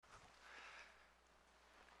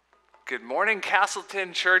Good morning,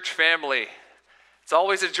 Castleton Church family. It's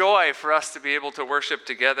always a joy for us to be able to worship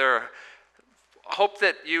together. Hope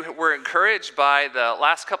that you were encouraged by the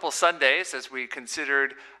last couple Sundays as we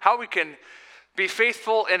considered how we can be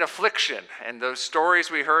faithful in affliction, and those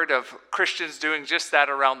stories we heard of Christians doing just that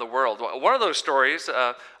around the world. One of those stories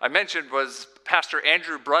I mentioned was Pastor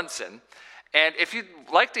Andrew Brunson. And if you'd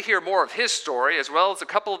like to hear more of his story, as well as a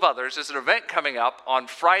couple of others, there's an event coming up on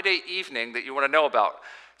Friday evening that you want to know about.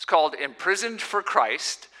 It's called Imprisoned for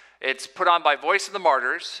Christ. It's put on by Voice of the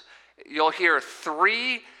Martyrs. You'll hear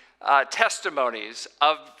three testimonies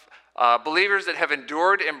of believers that have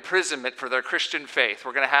endured imprisonment for their Christian faith.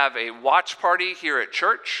 We're going to have a watch party here at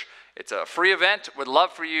church. It's a free event. Would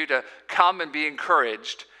love for you to come and be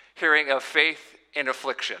encouraged hearing of faith in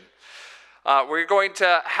affliction. We're going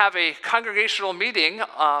to have a congregational meeting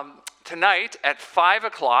tonight at 5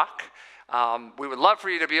 o'clock. We would love for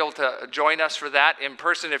you to be able to join us for that in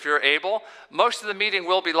person if you're able. Most of the meeting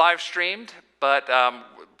will be live streamed, but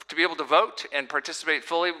to be able to vote and participate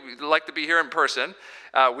fully, we'd like to be here in person.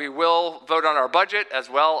 We will vote on our budget as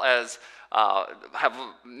well as have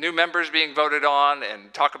new members being voted on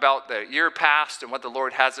and talk about the year past and what the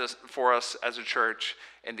Lord has for us as a church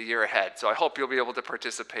in the year ahead. So I hope you'll be able to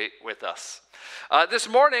participate with us. This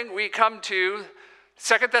morning we come to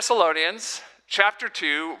 2 Thessalonians chapter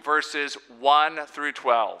 2, verses 1 through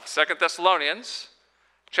 12. 2 Thessalonians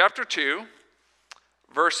chapter 2,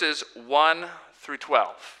 verses 1 through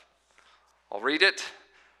 12. I'll read it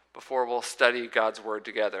before we'll study God's word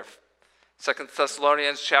together. 2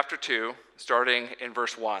 Thessalonians chapter 2, starting in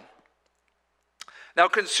verse 1. Now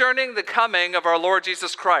concerning the coming of our Lord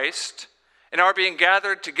Jesus Christ and our being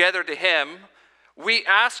gathered together to him, we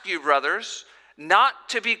ask you, brothers, not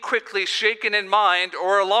to be quickly shaken in mind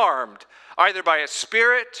or alarmed, either by a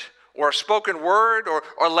spirit or a spoken word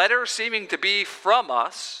or letter seeming to be from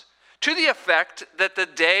us, to the effect that the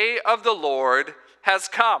day of the Lord has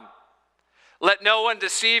come. Let no one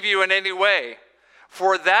deceive you in any way,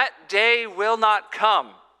 for that day will not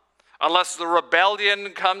come unless the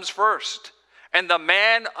rebellion comes first, and the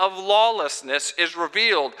man of lawlessness is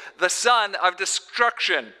revealed, the son of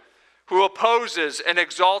destruction, who opposes and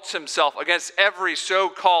exalts himself against every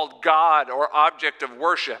so-called God or object of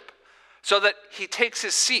worship, so that he takes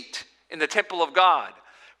his seat in the temple of God,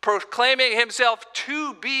 proclaiming himself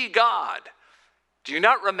to be God. Do you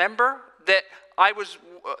not remember that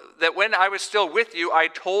when I was still with you, I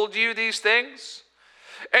told you these things?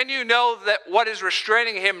 And you know that what is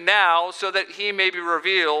restraining him now, so that he may be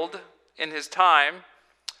revealed in his time,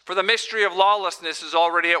 for the mystery of lawlessness is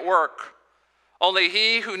already at work. Only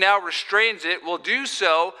he who now restrains it will do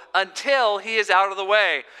so until he is out of the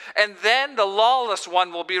way. And then the lawless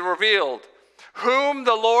one will be revealed, whom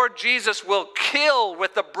the Lord Jesus will kill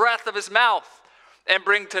with the breath of his mouth and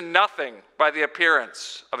bring to nothing by the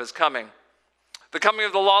appearance of his coming. The coming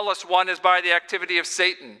of the lawless one is by the activity of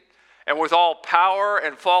Satan, and with all power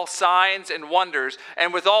and false signs and wonders,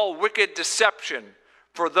 and with all wicked deception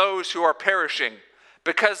for those who are perishing,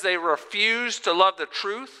 because they refuse to love the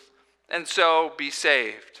truth and so be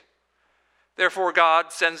saved. Therefore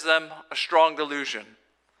God sends them a strong delusion,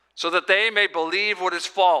 so that they may believe what is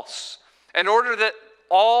false, in order that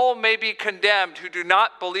all may be condemned who do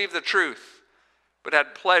not believe the truth, but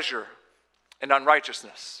had pleasure in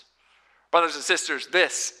unrighteousness. Brothers and sisters,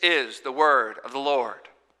 this is the word of the Lord.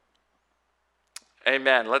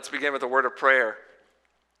 Amen. Let's begin with a word of prayer.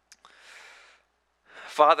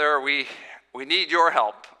 Father, we need your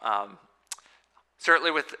help.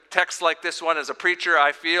 Certainly with texts like this one, as a preacher,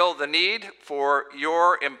 I feel the need for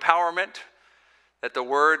your empowerment, that the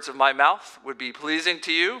words of my mouth would be pleasing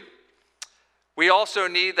to you. We also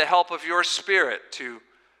need the help of your Spirit to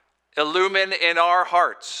illumine in our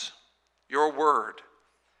hearts your word.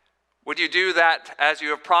 Would you do that as you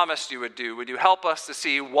have promised you would do? Would you help us to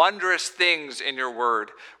see wondrous things in your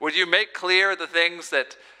word? Would you make clear the things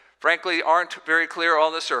that frankly aren't very clear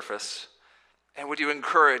on the surface? And would you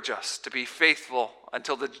encourage us to be faithful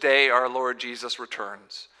until the day our Lord Jesus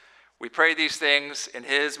returns? We pray these things in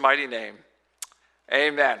his mighty name.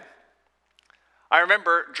 Amen. I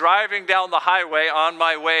remember driving down the highway on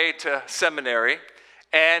my way to seminary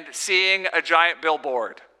and seeing a giant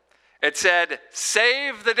billboard. It said,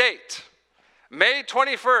 "Save the date, May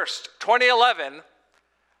 21st, 2011,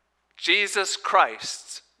 Jesus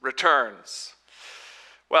Christ returns."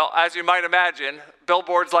 Well, as you might imagine,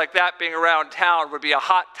 billboards like that being around town would be a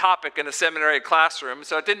hot topic in a seminary classroom,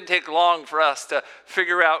 so it didn't take long for us to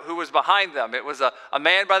figure out who was behind them. It was a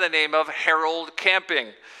man by the name of Harold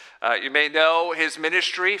Camping. You may know his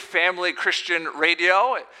ministry, Family Christian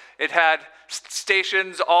Radio. It had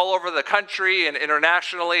stations all over the country and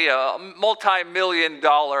internationally, a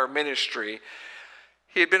multi-million-dollar ministry.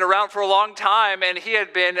 He had been around for a long time, and he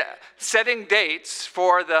had been setting dates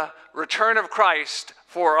for the return of Christ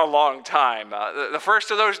for a long time. The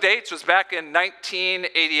first of those dates was back in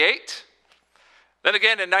 1988, then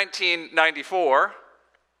again in 1994.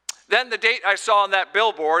 Then the date I saw on that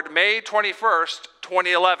billboard, May 21st,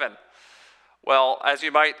 2011. Well, as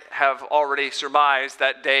you might have already surmised,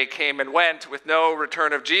 that day came and went with no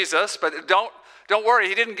return of Jesus. But don't worry,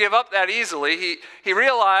 he didn't give up that easily. He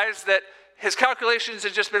realized that his calculations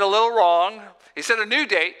had just been a little wrong. He set a new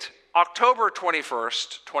date, October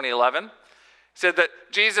 21st, 2011. He said that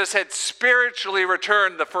Jesus had spiritually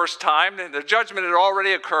returned the first time, and the judgment had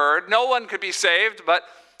already occurred. No one could be saved, but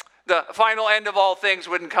the final end of all things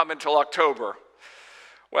wouldn't come until October.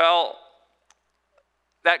 Well,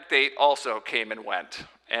 that date also came and went.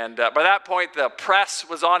 And by that point, the press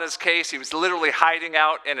was on his case. He was literally hiding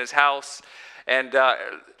out in his house. And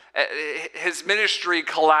his ministry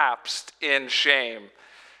collapsed in shame.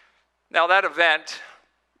 Now, that event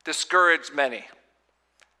discouraged many.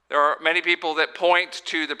 There are many people that point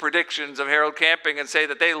to the predictions of Harold Camping and say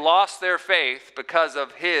that they lost their faith because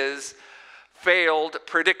of his failed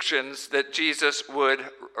predictions that Jesus would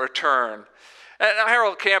return. Now,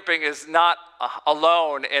 Harold Camping is not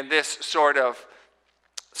alone in this sort of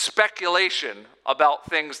speculation about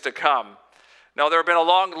things to come. No, there have been a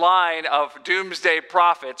long line of doomsday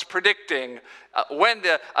prophets predicting when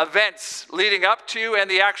the events leading up to and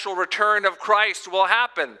the actual return of Christ will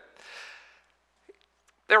happen.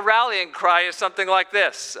 Their rallying cry is something like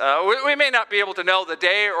this. We may not be able to know the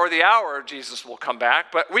day or the hour Jesus will come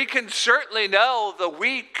back, but we can certainly know the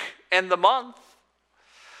week and the month.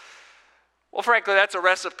 Well, frankly, that's a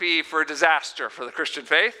recipe for disaster for the Christian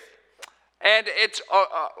faith. And it's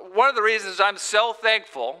one of the reasons I'm so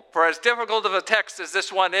thankful for as difficult of a text as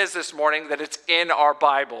this one is this morning, that it's in our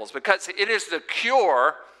Bibles, because it is the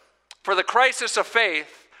cure for the crisis of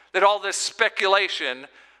faith that all this speculation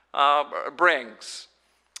brings.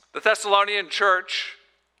 The Thessalonian church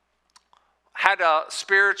had a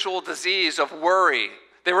spiritual disease of worry.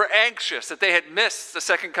 They were anxious that they had missed the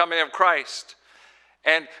second coming of Christ.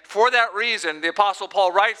 And for that reason, the Apostle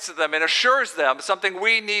Paul writes to them and assures them something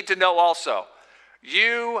we need to know also.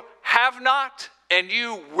 You have not and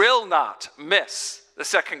you will not miss the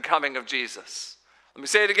second coming of Jesus. Let me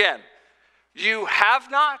say it again. You have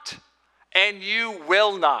not and you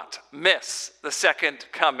will not miss the second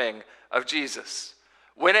coming of Jesus.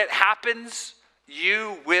 When it happens,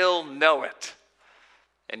 you will know it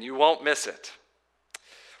and you won't miss it.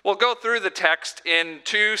 We'll go through the text in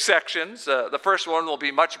two sections. The first one will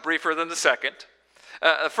be much briefer than the second.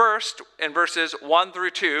 First, in verses 1 through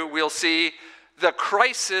 2, we'll see the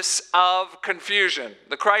crisis of confusion.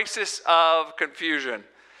 The crisis of confusion.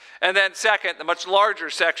 And then second, the much larger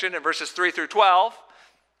section in verses 3 through 12,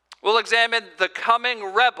 we'll examine the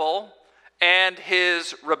coming rebel and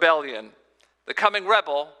his rebellion. The coming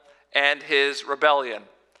rebel and his rebellion.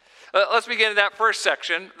 Let's begin in that first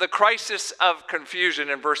section, the crisis of confusion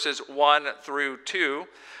in verses 1 through 2.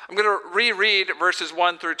 I'm going to reread verses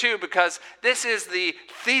 1 through 2 because this is the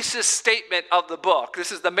thesis statement of the book. This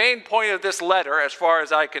is the main point of this letter as far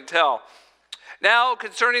as I can tell. Now,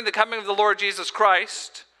 concerning the coming of the Lord Jesus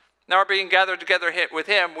Christ, now our being gathered together with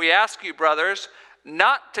him, we ask you, brothers,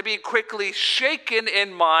 not to be quickly shaken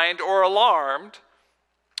in mind or alarmed,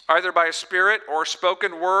 either by a spirit or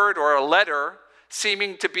spoken word or a letter,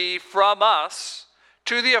 seeming to be from us,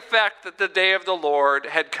 to the effect that the day of the Lord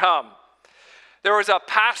had come. There was a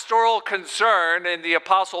pastoral concern in the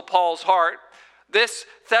Apostle Paul's heart. This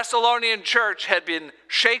Thessalonian church had been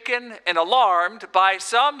shaken and alarmed by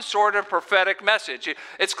some sort of prophetic message.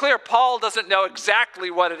 It's clear Paul doesn't know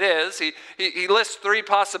exactly what it is. He lists three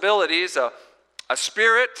possibilities: a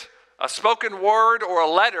spirit, a spoken word, or a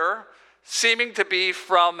letter seeming to be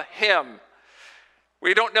from him.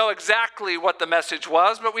 We don't know exactly what the message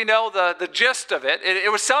was, but we know the gist of it.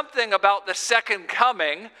 It was something about the second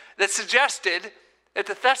coming that suggested that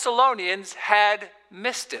the Thessalonians had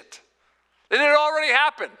missed it. That it had already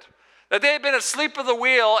happened. That they had been asleep at the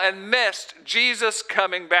wheel and missed Jesus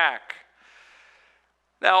coming back.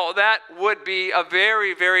 Now, that would be a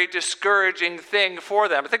very, very discouraging thing for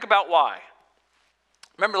them. Think about why.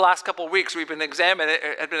 Remember the last couple of weeks we've been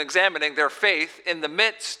examining their faith in the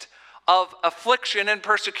midst of affliction and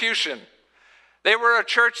persecution. They were a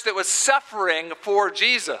church that was suffering for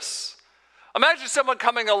Jesus. Imagine someone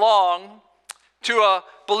coming along to a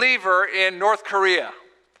believer in North Korea,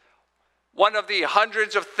 one of the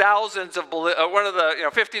hundreds of thousands of, one of the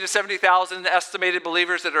 50 to 70,000 estimated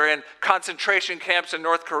believers that are in concentration camps in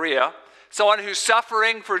North Korea. someone who's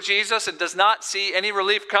suffering for Jesus and does not see any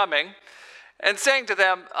relief coming, and saying to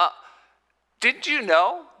them, didn't you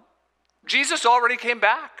know Jesus already came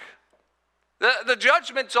back? The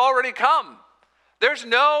judgment's already come. There's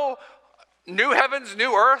no new heavens,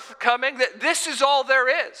 new earth coming. This is all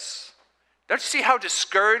there is. Don't you see how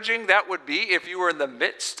discouraging that would be if you were in the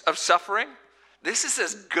midst of suffering? This is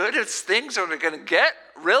as good as things are going to get?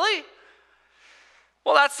 Really?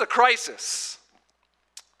 Well, that's the crisis.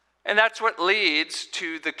 And that's what leads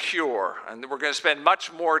to the cure. And we're going to spend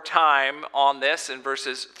much more time on this in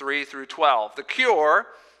verses 3 through 12. The cure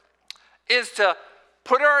is to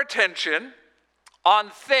put our attention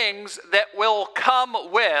on things that will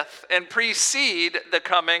come with and precede the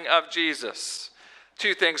coming of Jesus.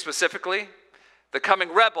 Two things specifically: the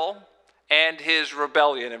coming rebel and his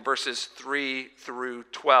rebellion in verses 3 through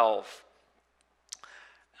 12.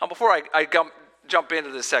 Now, before I jump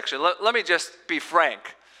into this section, let me just be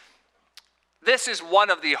frank. This is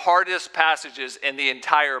one of the hardest passages in the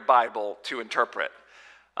entire Bible to interpret.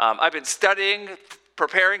 I've been studying,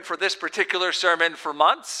 preparing for this particular sermon for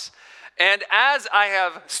months, and as I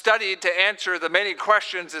have studied to answer the many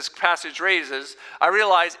questions this passage raises, I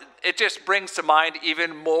realize it just brings to mind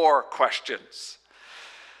even more questions.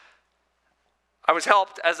 I was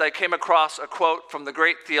helped as I came across a quote from the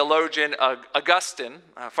great theologian Augustine,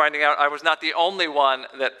 finding out I was not the only one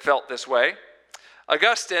that felt this way.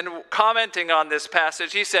 Augustine, commenting on this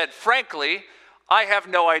passage, he said, "Frankly, I have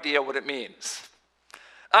no idea what it means."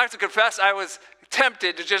 I have to confess, I was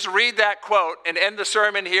tempted to just read that quote and end the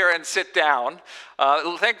sermon here and sit down.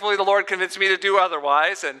 Thankfully, the Lord convinced me to do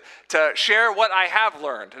otherwise and to share what I have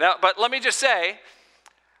learned. Now, but let me just say,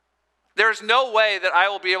 there's no way that I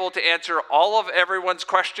will be able to answer all of everyone's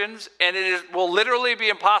questions, and will literally be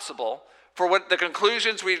impossible for what the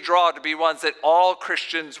conclusions we draw to be ones that all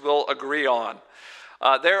Christians will agree on.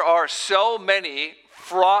 There are so many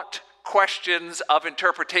fraught questions of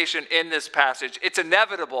interpretation in this passage. It's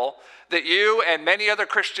inevitable that you and many other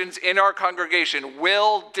Christians in our congregation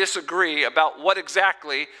will disagree about what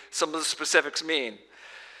exactly some of the specifics mean.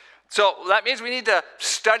 So that means we need to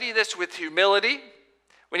study this with humility.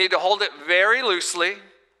 We need to hold it very loosely.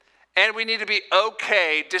 And we need to be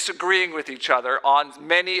okay disagreeing with each other on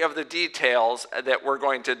many of the details that we're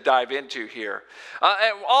going to dive into here.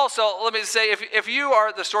 And also, let me say, if you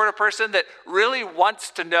are the sort of person that really wants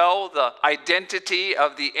to know the identity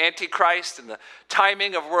of the Antichrist and the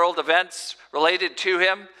timing of world events related to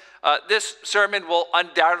him, this sermon will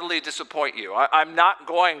undoubtedly disappoint you. I'm not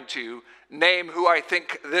going to name who I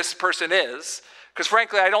think this person is, because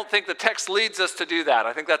frankly, I don't think the text leads us to do that.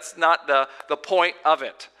 I think that's not the point of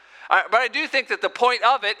it. But I do think that the point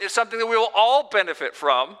of it is something that we will all benefit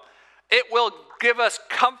from. It will give us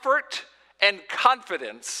comfort and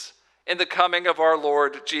confidence in the coming of our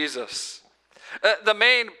Lord Jesus. The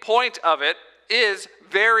main point of it is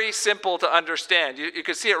very simple to understand. You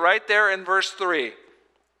can see it right there in verse 3.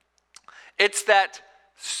 It's that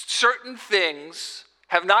certain things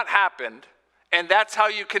have not happened, and that's how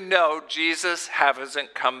you can know Jesus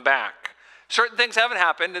hasn't come back. Certain things haven't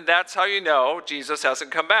happened, and that's how you know Jesus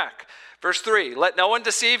hasn't come back. Verse 3, "Let no one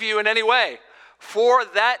deceive you in any way, for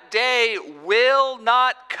that day will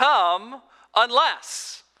not come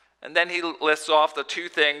unless." And then he lists off the two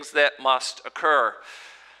things that must occur.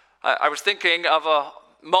 I was thinking of a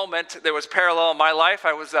moment that was parallel in my life.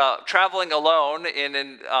 I was traveling alone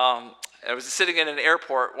I was sitting in an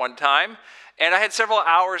airport one time, and I had several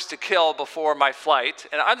hours to kill before my flight.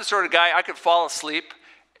 And I'm the sort of guy, I could fall asleep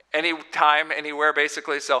anytime, anywhere,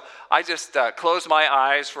 basically. So I just closed my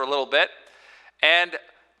eyes for a little bit, and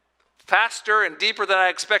faster and deeper than I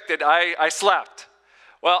expected, I slept.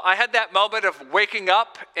 Well, I had that moment of waking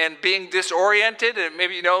up and being disoriented, and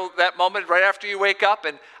maybe you know that moment right after you wake up,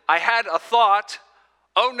 and I had a thought,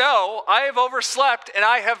 oh no, I have overslept and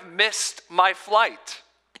I have missed my flight.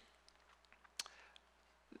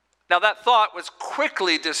 Now that thought was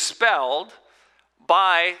quickly dispelled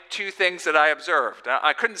by two things that I observed.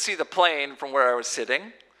 I couldn't see the plane from where I was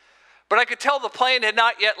sitting, but I could tell the plane had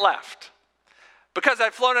not yet left, because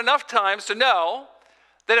I'd flown enough times to know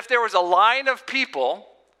that if there was a line of people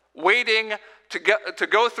waiting to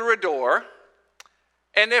go through a door,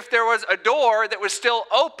 and if there was a door that was still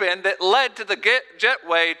open that led to the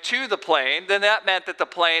jetway to the plane, then that meant that the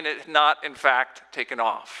plane had not, in fact, taken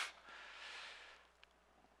off.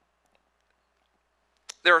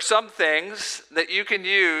 There are some things that you can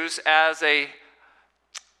use as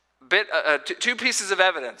two pieces of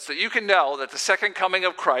evidence that you can know that the second coming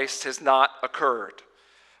of Christ has not occurred.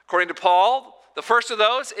 According to Paul, the first of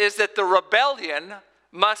those is that the rebellion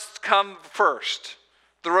must come first.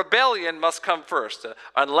 The rebellion must come first,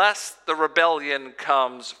 unless the rebellion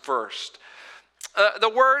comes first. The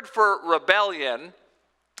word for rebellion,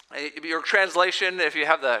 your translation, if you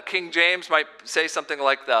have the King James, might say something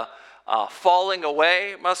like the falling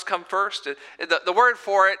away must come first. The word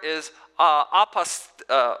for it is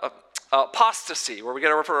apostasy, where we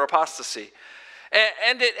get a word for apostasy.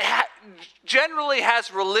 And it generally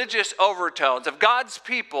has religious overtones of God's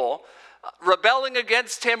people rebelling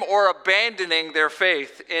against him or abandoning their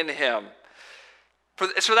faith in him.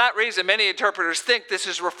 For that reason, many interpreters think this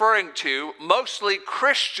is referring to mostly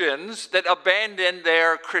Christians that abandon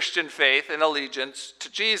their Christian faith and allegiance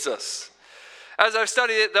to Jesus. As I've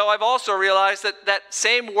studied it, though, I've also realized that that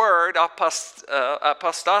same word,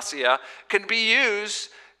 apostasia, can be used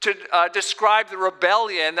to describe the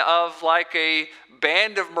rebellion of like a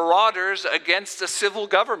band of marauders against a civil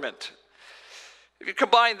government. If you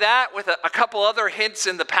combine that with a couple other hints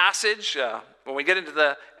in the passage, when we get into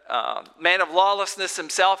the man of lawlessness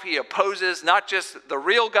himself, he opposes not just the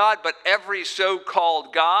real God, but every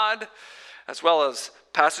so-called God, as well as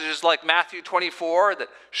passages like Matthew 24 that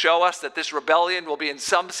show us that this rebellion will be in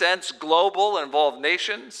some sense global and involve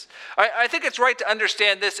nations. I think it's right to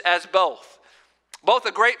understand this as both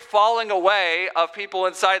a great falling away of people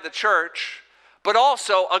inside the church, but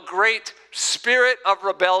also a great spirit of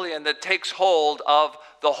rebellion that takes hold of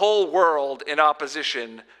the whole world in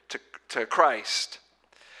opposition to Christ.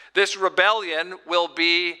 This rebellion will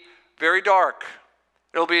be very dark.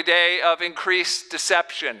 It'll be a day of increased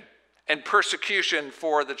deception and persecution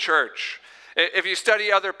for the church. If you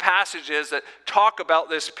study other passages that talk about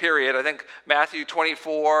this period, I think Matthew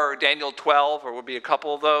 24, Daniel 12, or would be a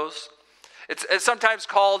couple of those. It's sometimes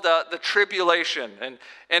called the tribulation,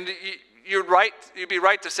 and you'd be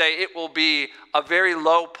right to say it will be a very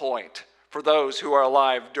low point for those who are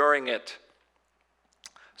alive during it.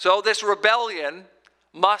 So this rebellion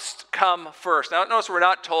must come first. Now notice we're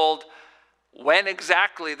not told when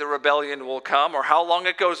exactly the rebellion will come or how long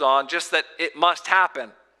it goes on, just that it must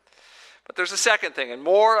happen. But there's a second thing, and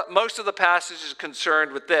most of the passage is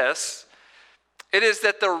concerned with this. It is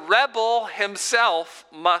that the rebel himself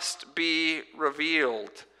must be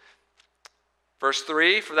revealed. Verse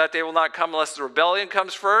 3, for that day will not come unless the rebellion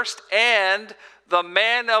comes first, and the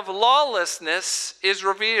man of lawlessness is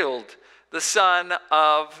revealed, the son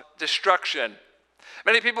of destruction.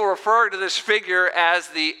 Many people refer to this figure as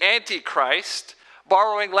the Antichrist,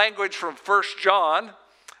 borrowing language from 1 John.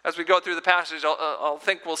 As we go through the passage, I'll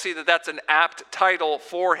think we'll see that that's an apt title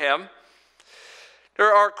for him.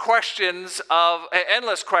 There are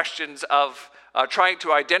endless questions of trying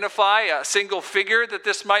to identify a single figure that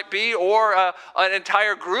this might be, or an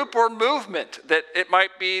entire group or movement that it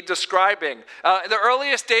might be describing. In the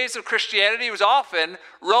earliest days of Christianity, it was often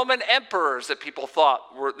Roman emperors that people thought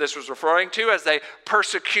this was referring to as they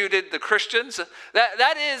persecuted the Christians.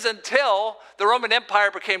 That is until the Roman Empire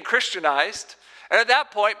became Christianized. And at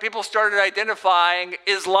that point, people started identifying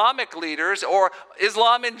Islamic leaders or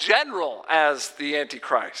Islam in general as the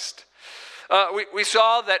Antichrist. We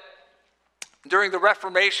saw that during the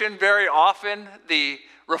Reformation, very often the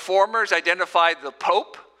reformers identified the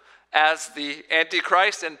Pope as the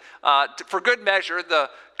Antichrist. And for good measure, the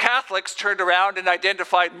Catholics turned around and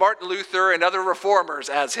identified Martin Luther and other reformers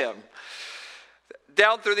as him.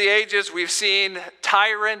 Down through the ages, we've seen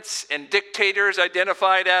tyrants and dictators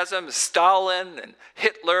identified as him, Stalin and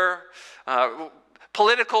Hitler,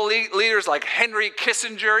 political leaders like Henry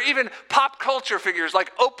Kissinger, even pop culture figures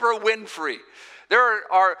like Oprah Winfrey. There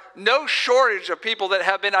are no shortage of people that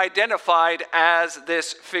have been identified as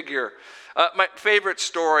this figure. My favorite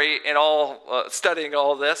story in studying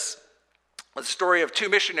all this was the story of two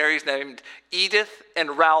missionaries named Edith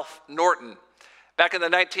and Ralph Norton. Back in the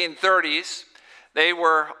 1930s, they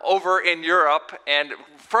were over in Europe and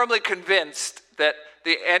firmly convinced that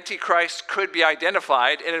the Antichrist could be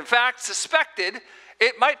identified, and in fact suspected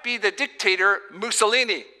it might be the dictator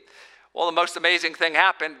Mussolini. Well, the most amazing thing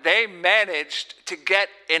happened. They managed to get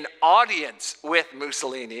an audience with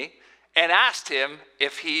Mussolini and asked him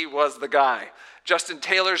if he was the guy. Justin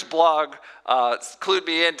Taylor's blog clued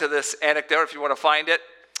me into this anecdote if you want to find it.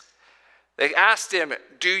 They asked him,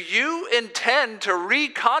 do you intend to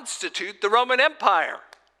reconstitute the Roman Empire?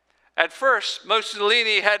 At first,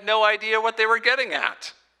 Mussolini had no idea what they were getting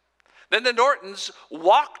at. Then the Nortons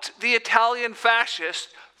walked the Italian fascists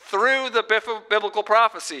through the biblical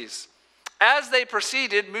prophecies. As they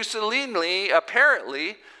proceeded, Mussolini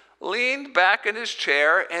apparently leaned back in his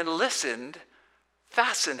chair and listened,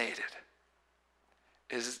 fascinated.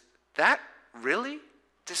 Is that really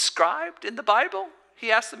described in the Bible?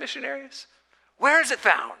 He asked the missionaries. Where is it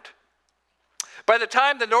found? By the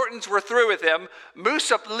time the Nortons were through with him,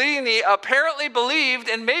 Mussolini apparently believed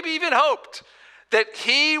and maybe even hoped that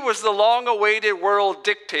he was the long-awaited world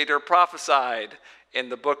dictator prophesied in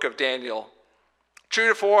the book of Daniel. True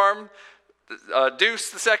to form,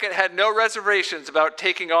 Deuce II had no reservations about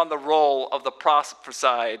taking on the role of the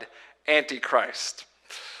prophesied Antichrist.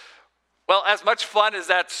 Well, as much fun as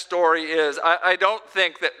that story is, I don't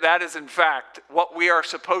think that is in fact what we are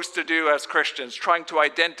supposed to do as Christians, trying to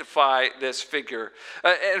identify this figure.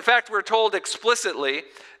 In fact, we're told explicitly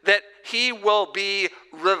that he will be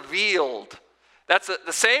revealed. That's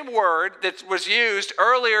the same word that was used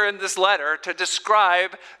earlier in this letter to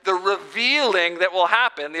describe the revealing that will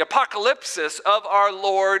happen, the apocalypsis of our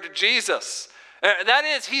Lord Jesus. That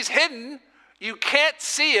is, he's hidden. You can't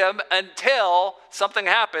see him until something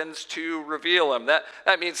happens to reveal him.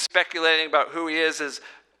 That means speculating about who he is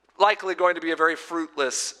likely going to be a very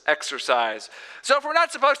fruitless exercise. So if we're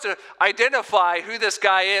not supposed to identify who this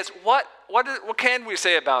guy is, what can we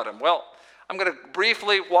say about him? Well, I'm going to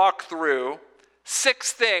briefly walk through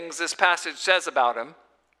 6 things this passage says about him,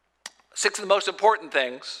 6 of the most important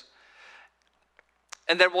things,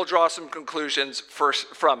 and then we'll draw some conclusions first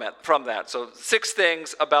from that. So 6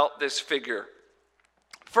 things about this figure.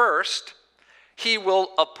 First, he will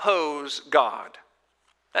oppose God.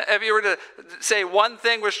 If you were to say one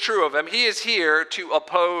thing was true of him, he is here to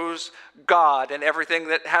oppose God and everything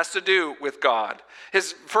that has to do with God.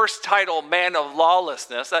 His first title, Man of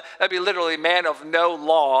Lawlessness, that'd be literally man of no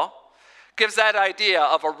law, gives that idea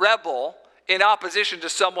of a rebel in opposition to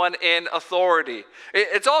someone in authority.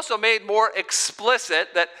 It's also made more explicit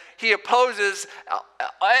that he opposes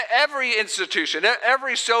every institution,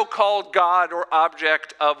 every so-called God or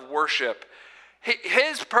object of worship.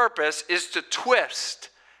 His purpose is to twist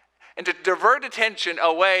and to divert attention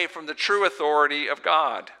away from the true authority of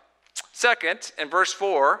God. Second, in verse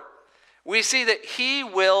 4, we see that he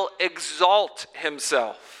will exalt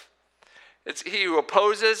himself. It's he who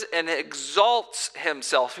opposes and exalts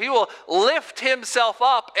himself. He will lift himself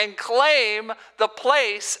up and claim the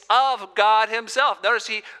place of God himself. Notice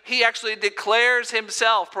he actually declares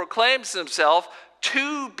himself, proclaims himself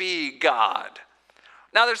to be God.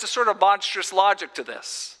 Now there's a sort of monstrous logic to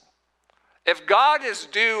this. If God is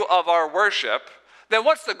due of our worship, then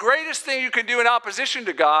what's the greatest thing you can do in opposition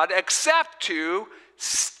to God except to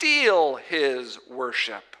steal his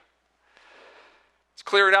worship? It's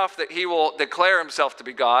clear enough that he will declare himself to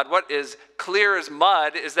be God. What is clear as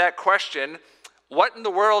mud is that question, what in the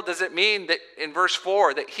world does it mean that in verse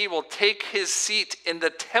 4 that he will take his seat in the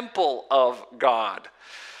temple of God?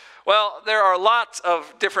 Well, there are lots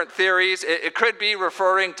of different theories. It could be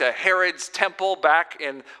referring to Herod's temple back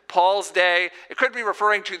in Paul's day. It could be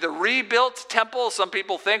referring to the rebuilt temple. Some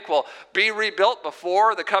people think will be rebuilt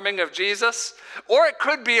before the coming of Jesus. Or it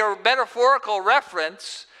could be a metaphorical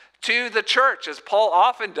reference to the church, as Paul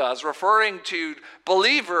often does, referring to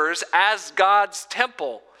believers as God's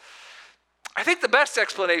temple. I think the best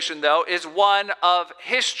explanation, though, is one of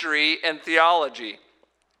history and theology.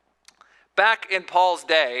 Back in Paul's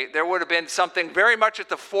day, there would have been something very much at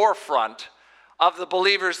the forefront of the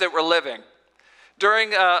believers that were living.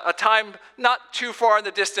 During a time not too far in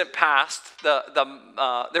the distant past,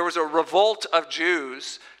 there was a revolt of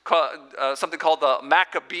Jews, something called the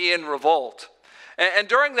Maccabean Revolt. And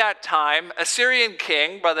during that time, a Syrian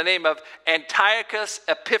king by the name of Antiochus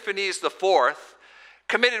Epiphanes IV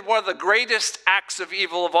committed one of the greatest acts of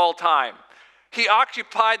evil of all time. He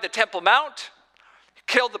occupied the Temple Mount,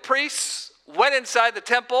 killed the priests, went inside the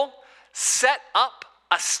temple, set up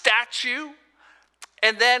a statue,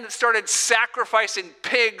 and then started sacrificing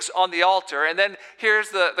pigs on the altar. And then here's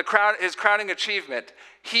his crowning achievement.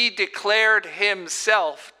 He declared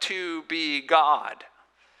himself to be God.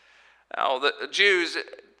 Now, the Jews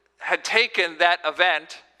had taken that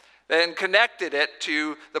event and connected it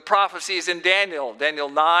to the prophecies in Daniel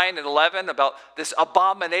 9 and 11, about this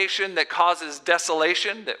abomination that causes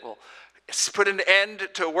desolation, that will put an end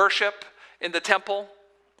to worship in the temple.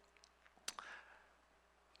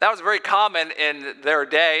 That was very common in their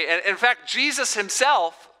day. And in fact, Jesus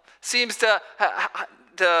himself seems to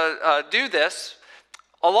do this.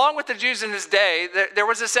 Along with the Jews in his day, there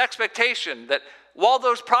was this expectation that while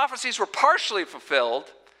those prophecies were partially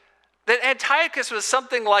fulfilled, that Antiochus was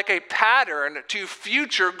something like a pattern to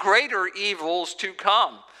future greater evils to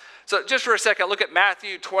come. So just for a second, look at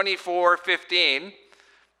Matthew 24:15.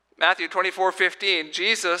 Matthew 24:15,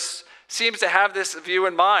 Jesus seems to have this view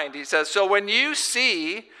in mind. He says, so when you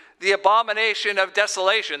see the abomination of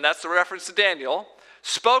desolation, that's the reference to Daniel,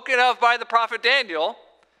 spoken of by the prophet Daniel,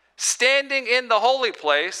 standing in the holy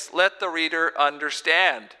place, let the reader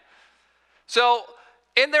understand. So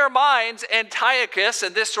in their minds, Antiochus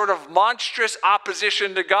and this sort of monstrous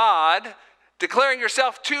opposition to God, declaring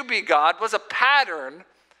yourself to be God, was a pattern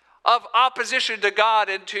of opposition to God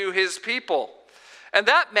and to his people. And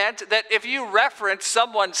that meant that if you reference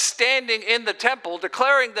someone standing in the temple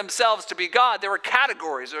declaring themselves to be God, there were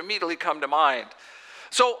categories that immediately come to mind.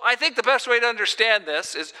 So I think the best way to understand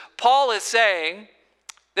this is Paul is saying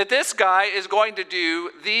that this guy is going to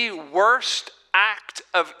do the worst act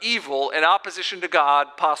of evil in opposition to God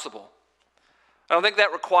possible. I don't think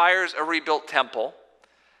that requires a rebuilt temple.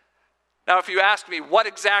 Now, if you ask me, what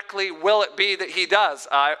exactly will it be that he does?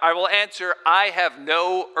 I will answer, I have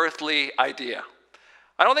no earthly idea.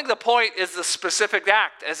 I don't think the point is the specific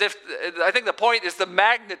act, I think the point is the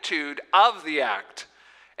magnitude of the act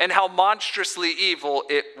and how monstrously evil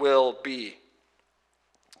it will be.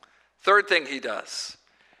 Third thing he does,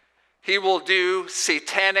 he will do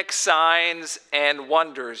satanic signs and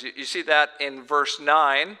wonders. You see that in verse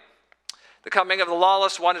 9. The coming of the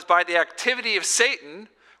lawless one is by the activity of Satan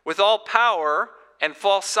with all power and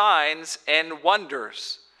false signs and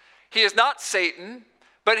wonders. He is not Satan,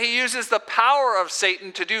 but he uses the power of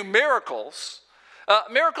Satan to do miracles.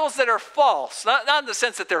 Miracles that are false, not in the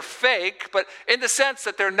sense that they're fake, but in the sense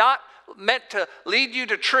that they're not meant to lead you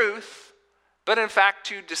to truth, but in fact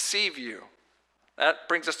to deceive you. That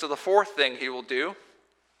brings us to the fourth thing he will do.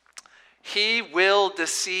 He will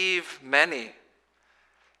deceive many.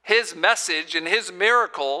 His message and his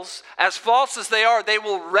miracles, as false as they are, they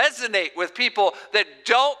will resonate with people that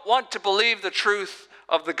don't want to believe the truth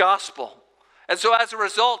of the gospel. And so as a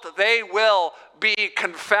result, they will be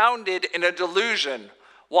confounded in a delusion,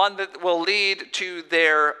 one that will lead to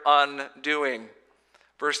their undoing.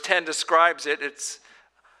 Verse 10 describes it. It's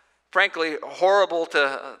frankly horrible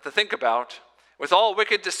to think about. With all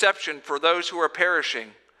wicked deception for those who are perishing,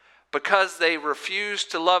 because they refuse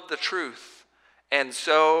to love the truth and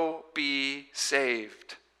so be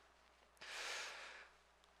saved.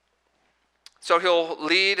 So he'll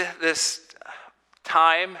lead this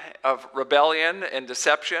time of rebellion and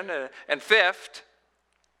deception. And fifth,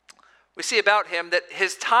 we see about him that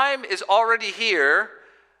his time is already here,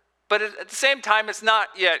 but at the same time, it's not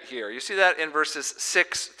yet here. You see that in verses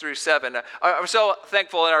 6 through 7. I was so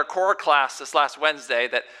thankful in our core class this last Wednesday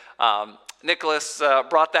that Nicholas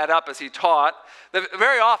brought that up as he taught. That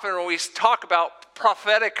very often when we talk about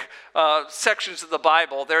prophetic sections of the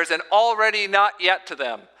Bible, there's an already not yet to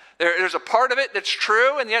them. There's a part of it that's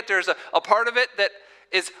true, and yet there's a part of it that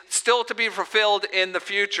is still to be fulfilled in the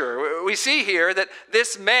future. We see here that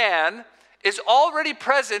this man is already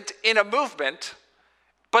present in a movement,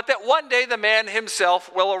 but that one day the man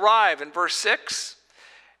himself will arrive. In verse 6,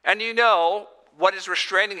 and you know what is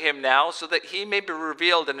restraining him now, so that he may be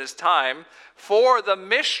revealed in his time, for the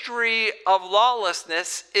mystery of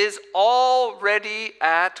lawlessness is already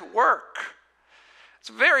at work. It's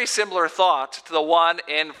a very similar thought to the one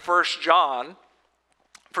in 1 John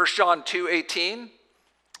 2:18.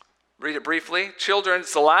 Read it briefly. Children,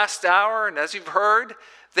 it's the last hour, and as you've heard,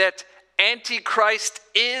 that Antichrist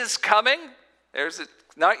is coming. There's it,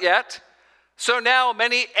 not yet. So now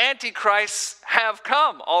many Antichrists have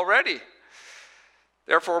come already.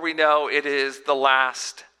 Therefore, we know it is the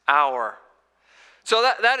last hour. So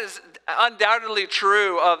that is undoubtedly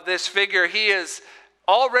true of this figure. He is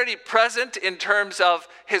already present in terms of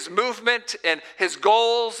his movement and his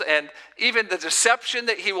goals and even the deception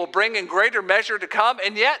that he will bring in greater measure to come.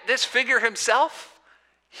 And yet this figure himself,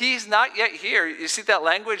 he's not yet here. You see that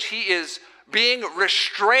language? He is being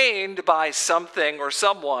restrained by something or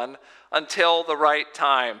someone until the right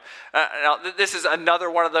time. Now, this is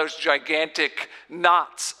another one of those gigantic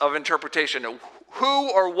knots of interpretation.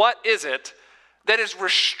 Who or what is it that is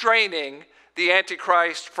restraining the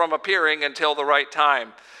Antichrist from appearing until the right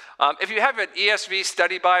time? If you have an ESV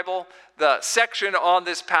study Bible, the section on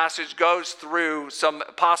this passage goes through some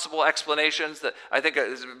possible explanations that I think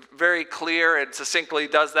is very clear and succinctly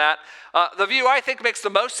does that. The view I think makes the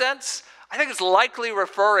most sense. I think it's likely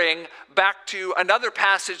referring back to another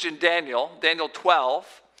passage in Daniel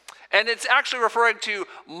 12, and it's actually referring to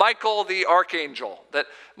Michael the archangel, that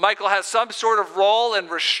Michael has some sort of role in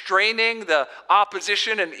restraining the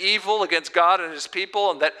opposition and evil against God and his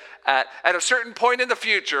people, and that at a certain point in the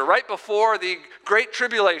future, right before the Great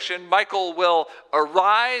Tribulation, Michael will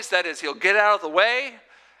arise, that is, he'll get out of the way,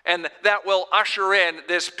 and that will usher in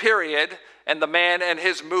this period and the man and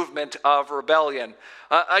his movement of rebellion.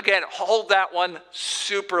 Again, hold that one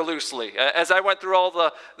super loosely. As I went through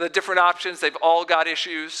all the different options, they've all got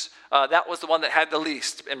issues. That was the one that had the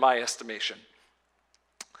least, in my estimation.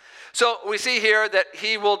 So we see here that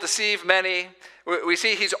he will deceive many. We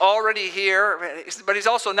see he's already here, but he's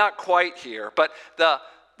also not quite here. But the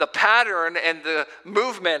pattern and the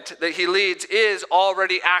movement that he leads is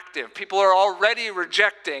already active. People are already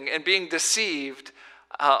rejecting and being deceived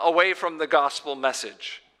away from the gospel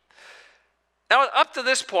message. Now, up to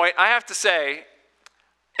this point, I have to say,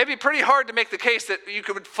 it'd be pretty hard to make the case that you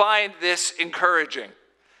could find this encouraging.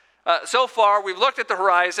 So far, we've looked at the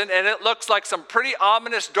horizon, and it looks like some pretty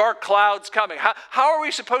ominous dark clouds coming. How are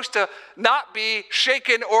we supposed to not be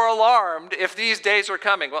shaken or alarmed if these days are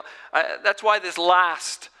coming? Well, that's why this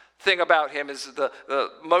last thing about him is the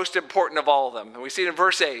most important of all of them. And we see it in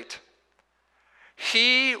verse 8.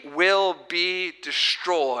 He will be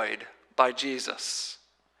destroyed by Jesus.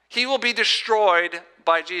 He will be destroyed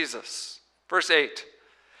by Jesus. Verse 8.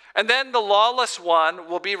 And then the lawless one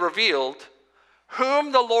will be revealed,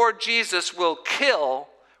 whom the Lord Jesus will kill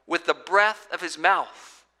with the breath of his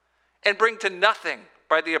mouth and bring to nothing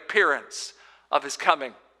by the appearance of his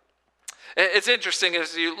coming. It's interesting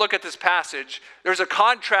as you look at this passage, there's a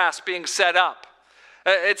contrast being set up.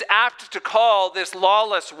 It's apt to call this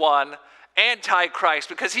lawless one Antichrist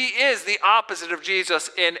because he is the opposite of Jesus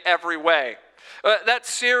in every way. That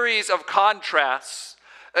series of contrasts,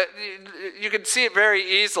 you can see it very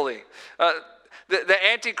easily. The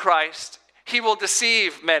Antichrist, he will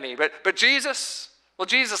deceive many, but Jesus, well,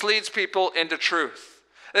 Jesus leads people into truth.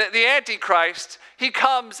 The Antichrist, he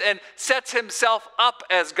comes and sets himself up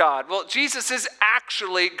as God. Well, Jesus is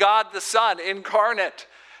actually God the Son incarnate.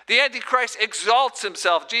 The Antichrist exalts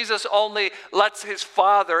himself. Jesus only lets his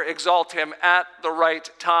Father exalt him at the right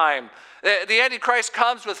time. The Antichrist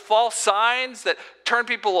comes with false signs that turn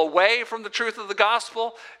people away from the truth of the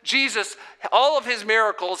gospel. Jesus, all of his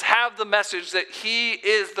miracles have the message that he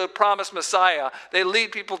is the promised Messiah. They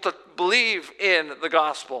lead people to believe in the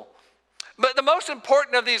gospel. But the most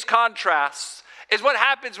important of these contrasts is what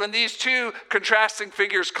happens when these two contrasting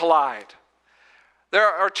figures collide. There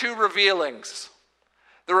are two revealings.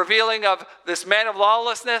 The revealing of this man of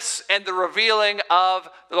lawlessness and the revealing of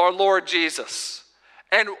our Lord Jesus.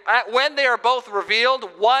 And when they are both revealed,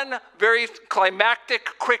 one very climactic,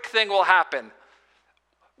 quick thing will happen.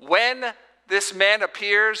 When this man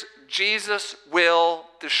appears, Jesus will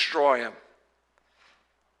destroy him.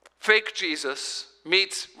 Fake Jesus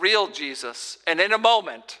meets real Jesus, and in a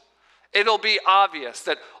moment, it'll be obvious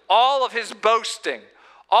that all of his boasting,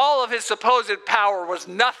 all of his supposed power was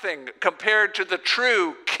nothing compared to the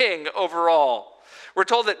true king over all. We're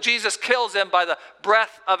told that Jesus kills him by the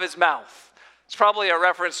breath of his mouth. It's probably a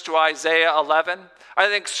reference to Isaiah 11. I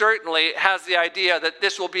think certainly it has the idea that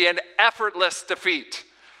this will be an effortless defeat.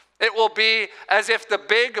 It will be as if the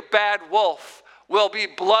big bad wolf will be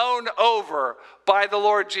blown over by the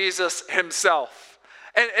Lord Jesus himself.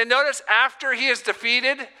 And notice after he is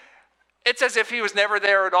defeated, it's as if he was never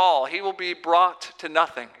there at all. He will be brought to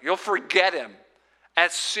nothing. You'll forget him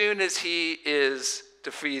as soon as he is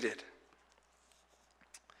defeated.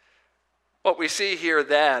 What we see here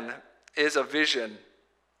then is a vision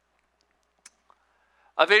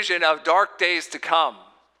of dark days to come,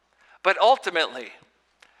 but ultimately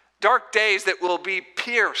dark days that will be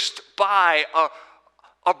pierced by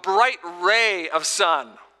a bright ray of sun.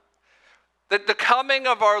 That the coming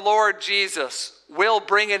of our Lord Jesus will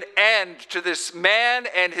bring an end to this man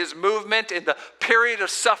and his movement in the period of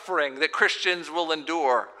suffering that Christians will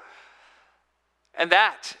endure. And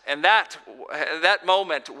that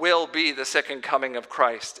moment will be the second coming of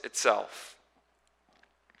Christ itself.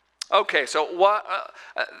 Okay, so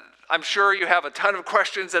I'm sure you have a ton of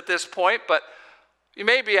questions at this point, but you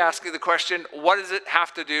may be asking the question, what does it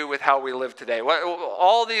have to do with how we live today?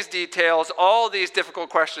 All these details, all these difficult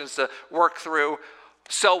questions to work through,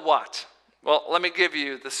 so what? Well, let me give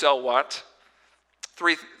you the so what.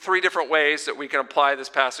 Three different ways that we can apply this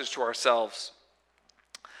passage to ourselves.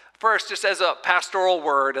 First, just as a pastoral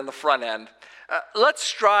word in the front end, let's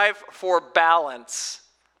strive for balance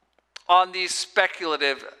on these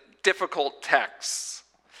speculative, difficult texts.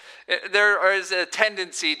 There is a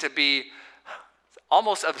tendency to be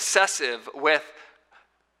almost obsessive with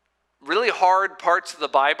really hard parts of the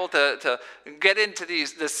Bible, to get into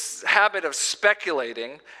this habit of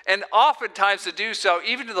speculating, and oftentimes to do so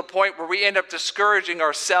even to the point where we end up discouraging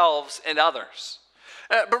ourselves and others.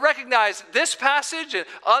 But recognize this passage and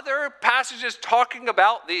other passages talking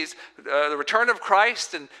about the return of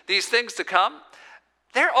Christ and these things to come,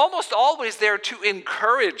 they're almost always there to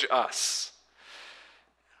encourage us.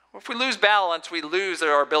 If we lose balance, we lose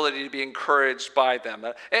our ability to be encouraged by them.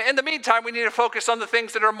 In the meantime, we need to focus on the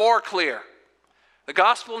things that are more clear. The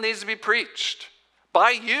gospel needs to be preached by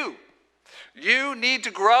you. You need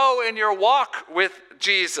to grow in your walk with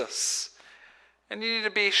Jesus. And you need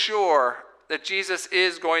to be sure that Jesus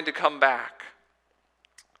is going to come back.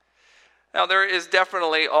 Now, there is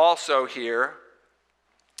definitely also here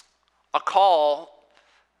a call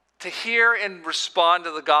to hear and respond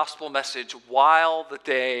to the gospel message while the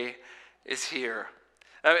day is here.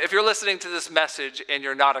 If you're listening to this message and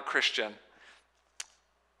you're not a Christian,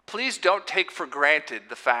 please don't take for granted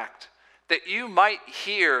the fact that you might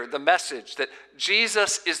hear the message that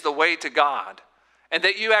Jesus is the way to God, and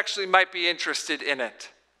that you actually might be interested in it.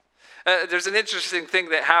 There's an interesting thing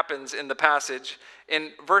that happens in the passage.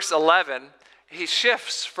 In verse 11, he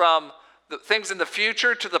shifts from the things in the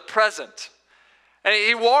future to the present. And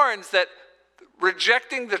he warns that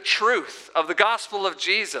rejecting the truth of the gospel of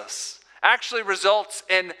Jesus actually results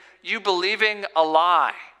in you believing a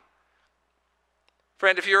lie.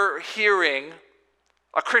 Friend, if you're hearing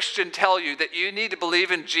a Christian tell you that you need to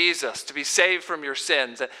believe in Jesus to be saved from your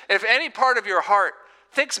sins, and if any part of your heart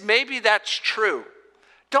thinks maybe that's true,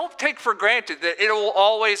 don't take for granted that it will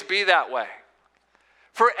always be that way.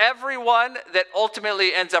 For everyone that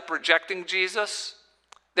ultimately ends up rejecting Jesus,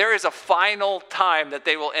 there is a final time that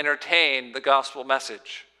they will entertain the gospel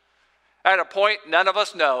message. At a point none of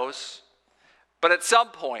us knows, but at some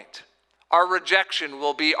point, our rejection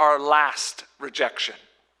will be our last rejection.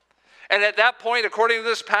 And at that point, according to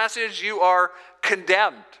this passage, you are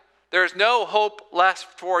condemned. There is no hope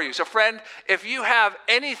left for you. So friend, if you have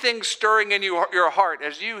anything stirring in your heart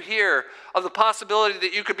as you hear of the possibility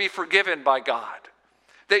that you could be forgiven by God,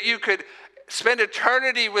 that you could spend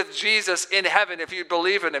eternity with Jesus in heaven if you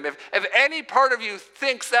believe in him, if any part of you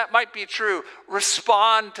thinks that might be true,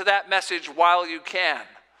 respond to that message while you can.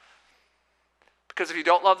 Because if you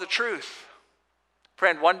don't love the truth,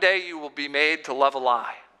 friend, one day you will be made to love a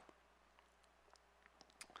lie.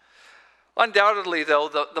 Undoubtedly, though,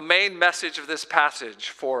 the main message of this passage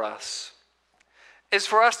for us is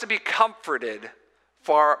for us to be comforted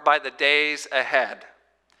by the days ahead.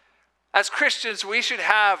 As Christians, we should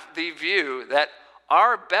have the view that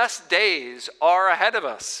our best days are ahead of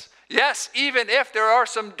us. Yes, even if there are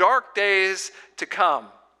some dark days to come.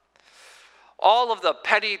 All of the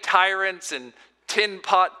petty tyrants and tin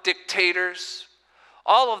pot dictators,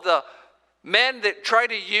 all of the men that try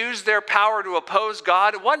to use their power to oppose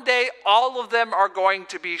God, one day all of them are going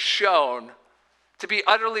to be shown to be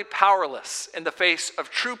utterly powerless in the face of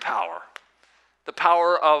true power, the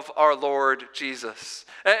power of our Lord Jesus.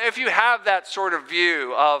 If you have that sort of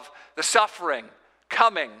view of the suffering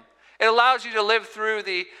coming, it allows you to live through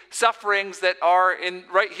the sufferings that are in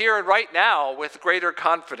right here and right now with greater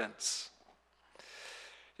confidence.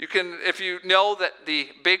 You can, if you know that the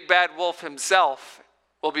big bad wolf himself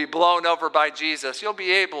will be blown over by Jesus, you'll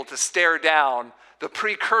be able to stare down the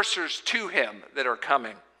precursors to him that are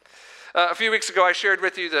coming. A few weeks ago, I shared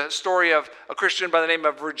with you the story of a Christian by the name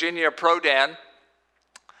of Virginia Prodan,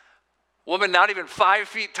 a woman not even 5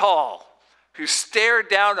 feet tall, who stared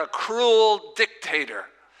down a cruel dictator,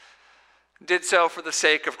 did so for the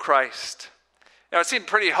sake of Christ. Now, it seemed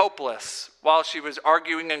pretty hopeless while she was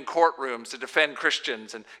arguing in courtrooms to defend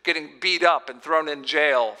Christians and getting beat up and thrown in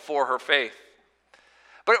jail for her faith.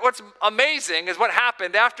 But what's amazing is what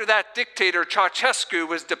happened after that dictator, Ceausescu,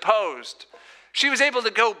 was deposed. She was able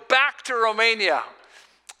to go back to Romania.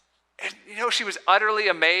 And she was utterly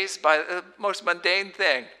amazed by the most mundane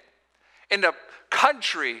thing. In a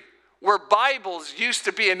country where Bibles used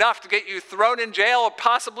to be enough to get you thrown in jail or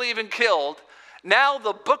possibly even killed, now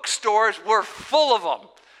the bookstores were full of them.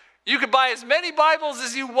 You could buy as many Bibles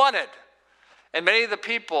as you wanted. And many of the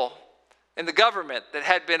people in the government that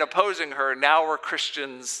had been opposing her now were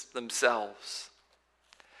Christians themselves.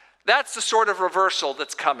 That's the sort of reversal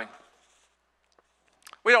that's coming.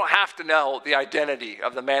 We don't have to know the identity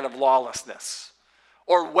of the man of lawlessness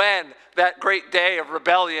or when that great day of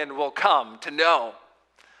rebellion will come to know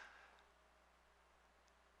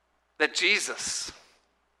that Jesus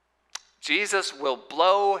will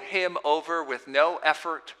blow him over with no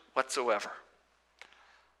effort whatsoever.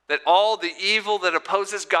 That all the evil that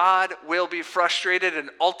opposes God will be frustrated and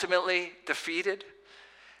ultimately defeated.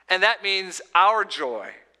 And that means our joy,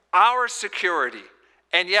 our security,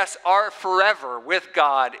 and yes, our forever with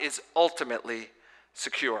God is ultimately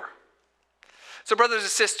secure. So brothers and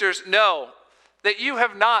sisters, know that you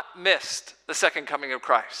have not missed the second coming of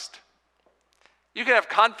Christ. You can have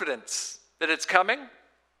confidence that it's coming,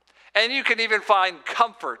 and you can even find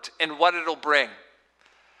comfort in what it'll bring.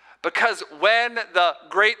 Because when the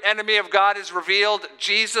great enemy of God is revealed,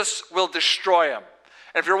 Jesus will destroy him.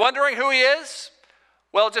 And if you're wondering who he is,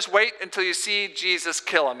 well, just wait until you see Jesus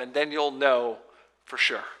kill him, and then you'll know for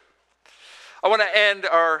sure. I want to end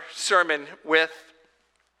our sermon with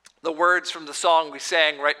the words from the song we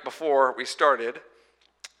sang right before we started.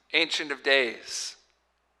 Ancient of Days.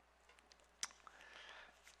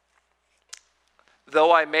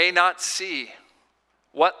 Though I may not see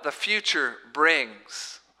what the future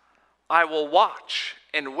brings, I will watch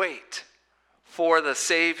and wait for the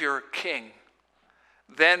Savior King.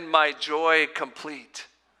 Then my joy complete,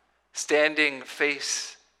 standing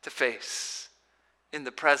face to face in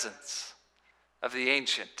the presence of the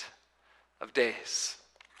Ancient of Days.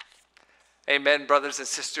 Amen, brothers and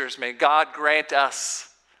sisters. May God grant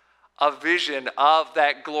us a vision of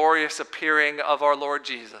that glorious appearing of our Lord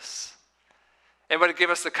Jesus. And would it give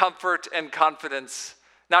us the comfort and confidence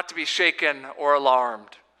not to be shaken or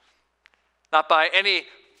alarmed, not by any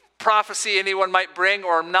prophecy anyone might bring,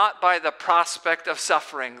 or not by the prospect of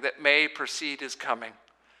suffering that may precede his coming.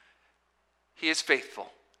 He is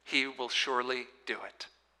faithful. He will surely do it.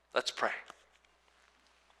 Let's pray.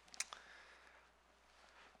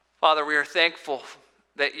 Father, we are thankful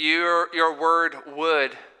that your word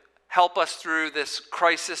would help us through this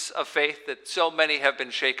crisis of faith that so many have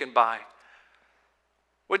been shaken by.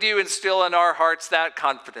 Would you instill in our hearts that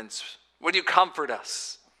confidence? Would you comfort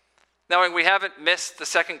us, knowing we haven't missed the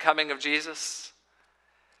second coming of Jesus?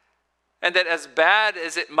 And that as bad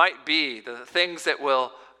as it might be, the things that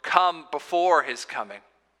will come before his coming,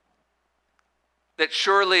 that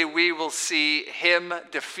surely we will see him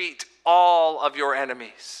defeat all of your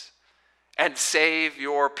enemies and save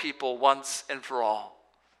your people once and for all.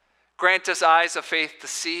 Grant us eyes of faith to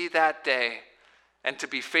see that day and to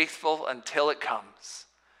be faithful until it comes.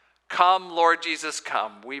 Come, Lord Jesus,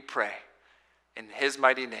 come, we pray. In his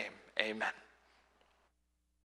mighty name, amen.